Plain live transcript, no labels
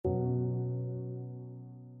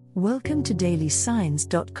Welcome to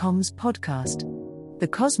dailysigns.com's podcast. The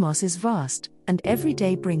cosmos is vast, and every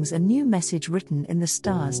day brings a new message written in the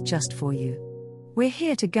stars just for you. We're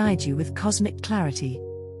here to guide you with cosmic clarity.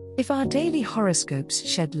 If our daily horoscopes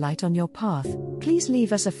shed light on your path, please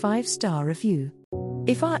leave us a 5-star review.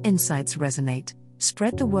 If our insights resonate,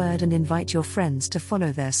 spread the word and invite your friends to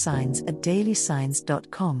follow their signs at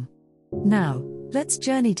dailysigns.com. Now, let's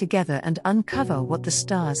journey together and uncover what the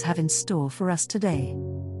stars have in store for us today.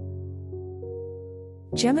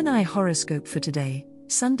 Gemini horoscope for today,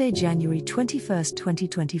 Sunday, January 21,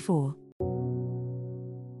 2024.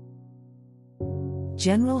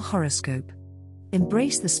 General horoscope.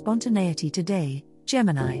 Embrace the spontaneity today,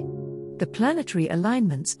 Gemini. The planetary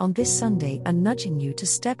alignments on this Sunday are nudging you to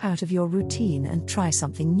step out of your routine and try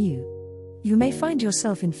something new. You may find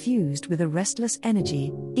yourself infused with a restless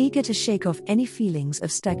energy, eager to shake off any feelings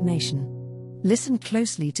of stagnation. Listen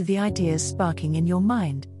closely to the ideas sparking in your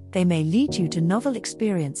mind. They may lead you to novel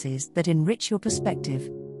experiences that enrich your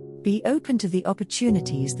perspective. Be open to the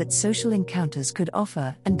opportunities that social encounters could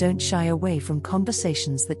offer, and don't shy away from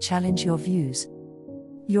conversations that challenge your views.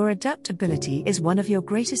 Your adaptability is one of your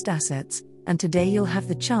greatest assets, and today you'll have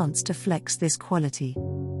the chance to flex this quality.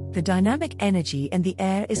 The dynamic energy in the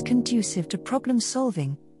air is conducive to problem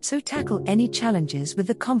solving, so tackle any challenges with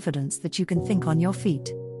the confidence that you can think on your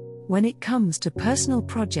feet. When it comes to personal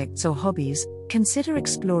projects or hobbies, consider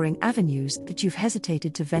exploring avenues that you've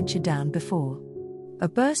hesitated to venture down before. A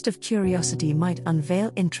burst of curiosity might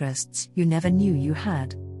unveil interests you never knew you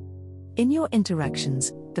had. In your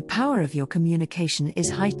interactions, the power of your communication is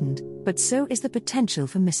heightened, but so is the potential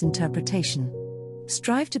for misinterpretation.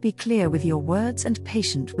 Strive to be clear with your words and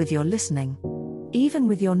patient with your listening. Even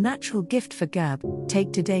with your natural gift for gab,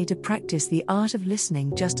 take today to practice the art of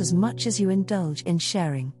listening just as much as you indulge in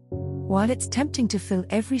sharing. While it's tempting to fill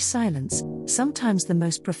every silence, sometimes the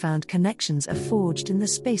most profound connections are forged in the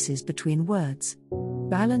spaces between words.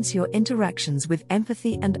 Balance your interactions with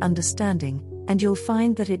empathy and understanding, and you'll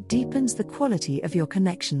find that it deepens the quality of your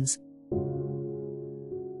connections.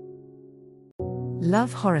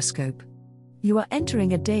 Love horoscope. You are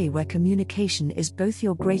entering a day where communication is both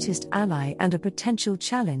your greatest ally and a potential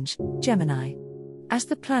challenge, Gemini. As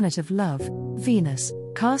the planet of love, Venus,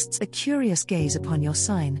 casts a curious gaze upon your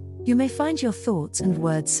sign, you may find your thoughts and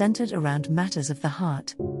words centered around matters of the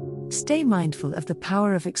heart. Stay mindful of the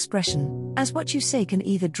power of expression, as what you say can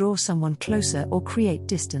either draw someone closer or create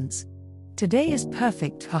distance. Today is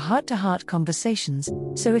perfect for heart-to-heart conversations,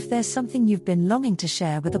 so if there's something you've been longing to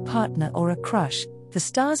share with a partner or a crush, the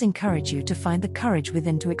stars encourage you to find the courage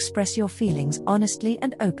within to express your feelings honestly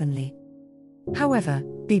and openly. However,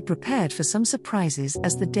 be prepared for some surprises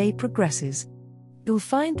as the day progresses. You'll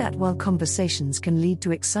find that while conversations can lead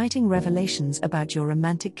to exciting revelations about your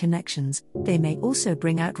romantic connections, they may also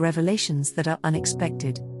bring out revelations that are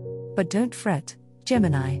unexpected. But don't fret,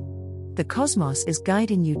 Gemini. The cosmos is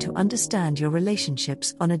guiding you to understand your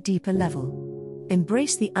relationships on a deeper level.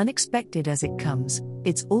 Embrace the unexpected as it comes.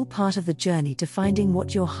 It's all part of the journey to finding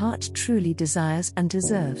what your heart truly desires and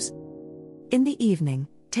deserves. In the evening,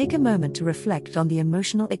 take a moment to reflect on the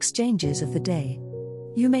emotional exchanges of the day.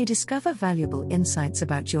 You may discover valuable insights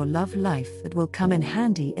about your love life that will come in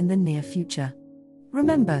handy in the near future.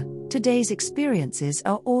 Remember, today's experiences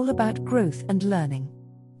are all about growth and learning.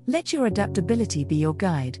 Let your adaptability be your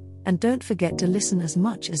guide, and don't forget to listen as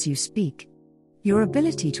much as you speak. Your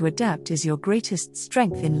ability to adapt is your greatest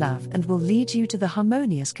strength in love and will lead you to the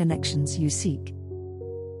harmonious connections you seek.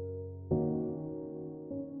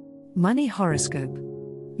 Money horoscope.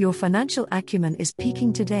 Your financial acumen is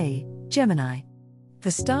peaking today, Gemini. The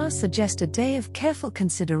stars suggest a day of careful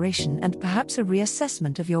consideration and perhaps a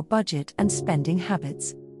reassessment of your budget and spending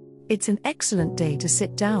habits. It's an excellent day to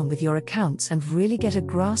sit down with your accounts and really get a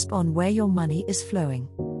grasp on where your money is flowing.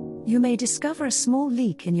 You may discover a small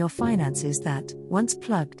leak in your finances that, once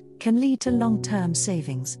plugged, can lead to long-term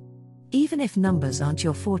savings. Even if numbers aren't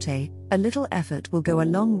your forte, a little effort will go a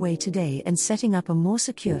long way today in setting up a more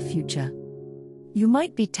secure future. You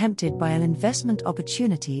might be tempted by an investment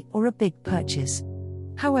opportunity or a big purchase.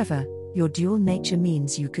 However, your dual nature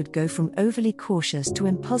means you could go from overly cautious to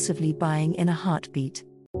impulsively buying in a heartbeat.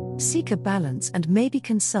 Seek a balance and maybe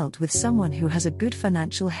consult with someone who has a good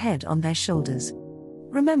financial head on their shoulders.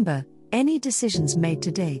 Remember, any decisions made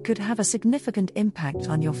today could have a significant impact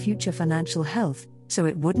on your future financial health, so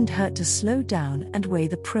it wouldn't hurt to slow down and weigh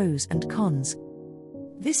the pros and cons.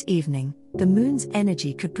 This evening, the moon's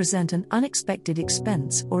energy could present an unexpected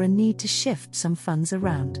expense or a need to shift some funds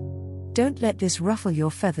around. Don't let this ruffle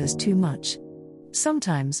your feathers too much.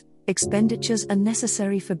 Sometimes, expenditures are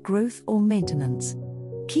necessary for growth or maintenance.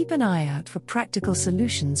 Keep an eye out for practical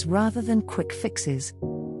solutions rather than quick fixes.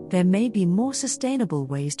 There may be more sustainable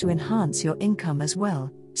ways to enhance your income as well,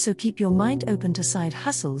 so keep your mind open to side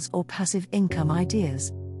hustles or passive income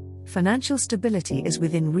ideas. Financial stability is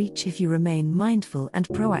within reach if you remain mindful and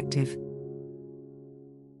proactive.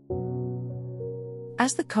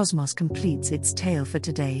 As the cosmos completes its tale for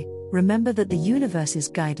today, remember that the universe's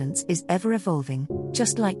guidance is ever evolving,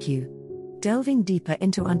 just like you. Delving deeper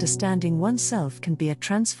into understanding oneself can be a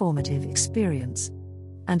transformative experience.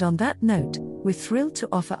 And on that note, we're thrilled to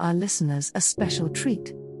offer our listeners a special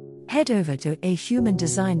treat. Head over to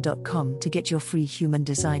ahumandesign.com to get your free human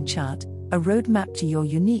design chart, a roadmap to your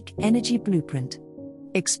unique energy blueprint.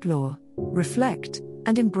 Explore, reflect,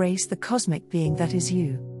 and embrace the cosmic being that is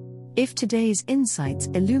you. If today's insights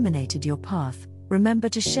illuminated your path, remember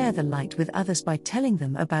to share the light with others by telling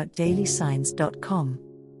them about dailysigns.com.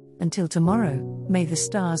 Until tomorrow, may the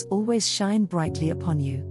stars always shine brightly upon you.